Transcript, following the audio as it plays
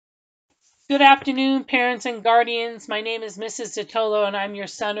Good afternoon, parents and guardians. My name is Mrs. Tautolo, and I'm your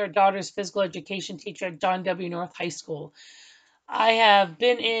son or daughter's physical education teacher at John W. North High School. I have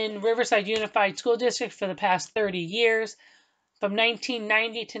been in Riverside Unified School District for the past 30 years. From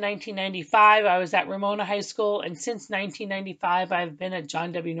 1990 to 1995, I was at Ramona High School, and since 1995, I've been at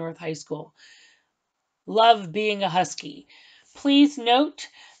John W. North High School. Love being a Husky. Please note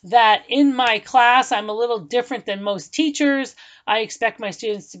that in my class, I'm a little different than most teachers. I expect my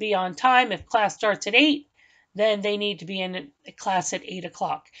students to be on time. If class starts at 8, then they need to be in a class at 8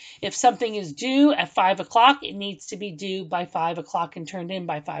 o'clock. If something is due at 5 o'clock, it needs to be due by 5 o'clock and turned in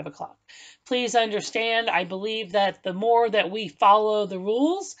by 5 o'clock. Please understand, I believe that the more that we follow the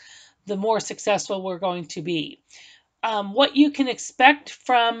rules, the more successful we're going to be. What you can expect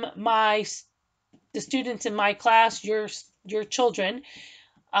from the students in my class, your children,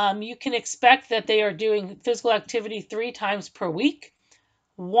 you can expect that they are doing physical activity 3 times per week.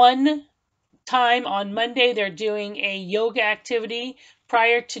 One time on Monday, they're doing a yoga activity.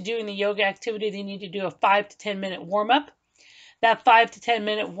 Prior to doing the yoga activity, they need to do a 5 to 10 minute warm-up. That 5 to 10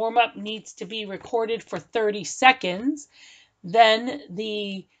 minute warm-up needs to be recorded for 30 seconds. Then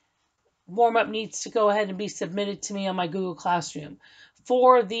the warm-up needs to go ahead and be submitted to me on my Google Classroom.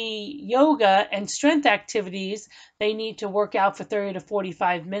 For the yoga and strength activities, they need to work out for 30 to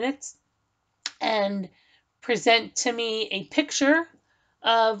 45 minutes and present to me a picture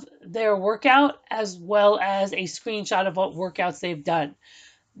of their workout as well as a screenshot of what workouts they've done.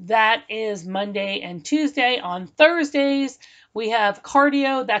 That is Monday and Tuesday. On Thursdays, we have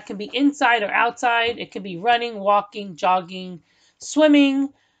cardio that can be inside or outside. It can be running, walking, jogging,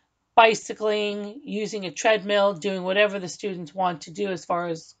 swimming, bicycling, using a treadmill, doing whatever the students want to do as far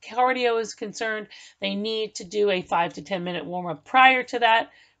as cardio is concerned. They need to do a 5 to 10 minute warm-up prior to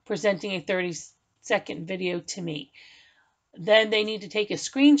that, presenting a 30-second video to me. Then they need to take a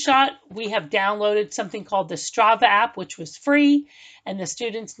screenshot. We have downloaded something called the Strava app, which was free, and the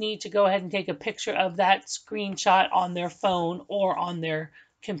students need to go ahead and take a picture of that screenshot on their phone or on their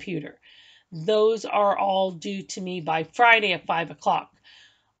computer. Those are all due to me by Friday at 5 o'clock.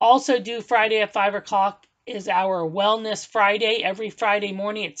 Also due Friday at 5 o'clock is our Wellness Friday. Every Friday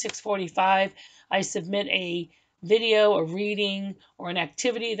morning at 6:45, I submit a video, a reading, or an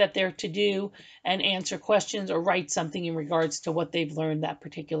activity that they're to do and answer questions or write something in regards to what they've learned that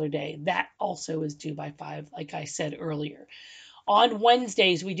particular day. That also is due by 5, like I said earlier. On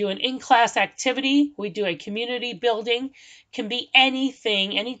Wednesdays, we do an in-class activity. We do a community building. Can be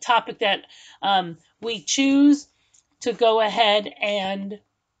anything, any topic that we choose to go ahead and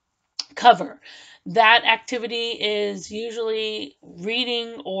cover. That activity is usually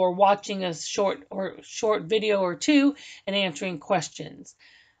reading or watching a short video or two and answering questions.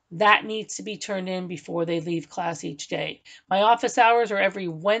 That needs to be turned in before they leave class each day. My office hours are every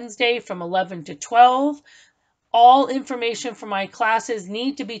Wednesday from 11 to 12. All information for my classes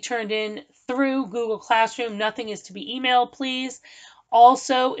need to be turned in through Google Classroom. Nothing is to be emailed, please.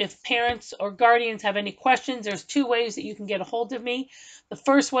 Also, if parents or guardians have any questions, there's 2 ways that you can get a hold of me. The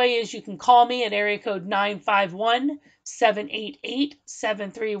first way is you can call me at area code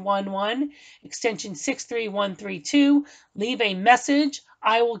 951-788-7311, extension 63132. Leave a message.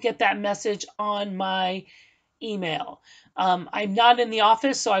 I will get that message on my email. I'm not in the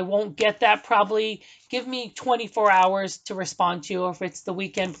office, so I won't get that. Probably give me 24 hours to respond to you. Or if it's the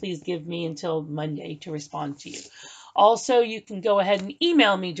weekend, please give me until Monday to respond to you. Also, you can go ahead and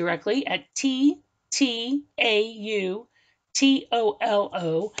email me directly at tautolo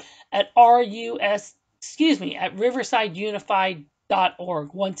at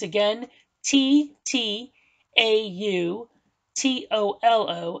riversideunified.org. Once again, tautolo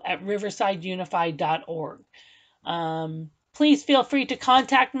at riversideunified.org. Please feel free to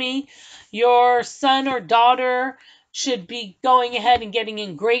contact me. Your son or daughter should be going ahead and getting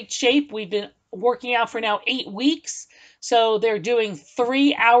in great shape. We've been working out for now 8 weeks. So they're doing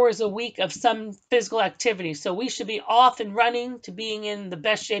 3 hours a week of some physical activity. So we should be off and running to being in the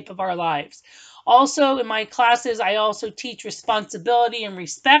best shape of our lives. Also, in my classes, I also teach responsibility and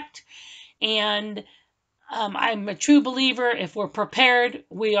respect. And I'm a true believer, if we're prepared,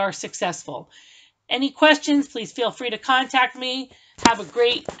 we are successful. Any questions, please feel free to contact me. Have a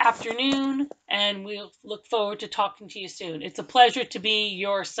great afternoon, and we'll look forward to talking to you soon. It's a pleasure to be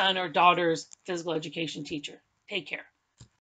your son or daughter's physical education teacher. Take care.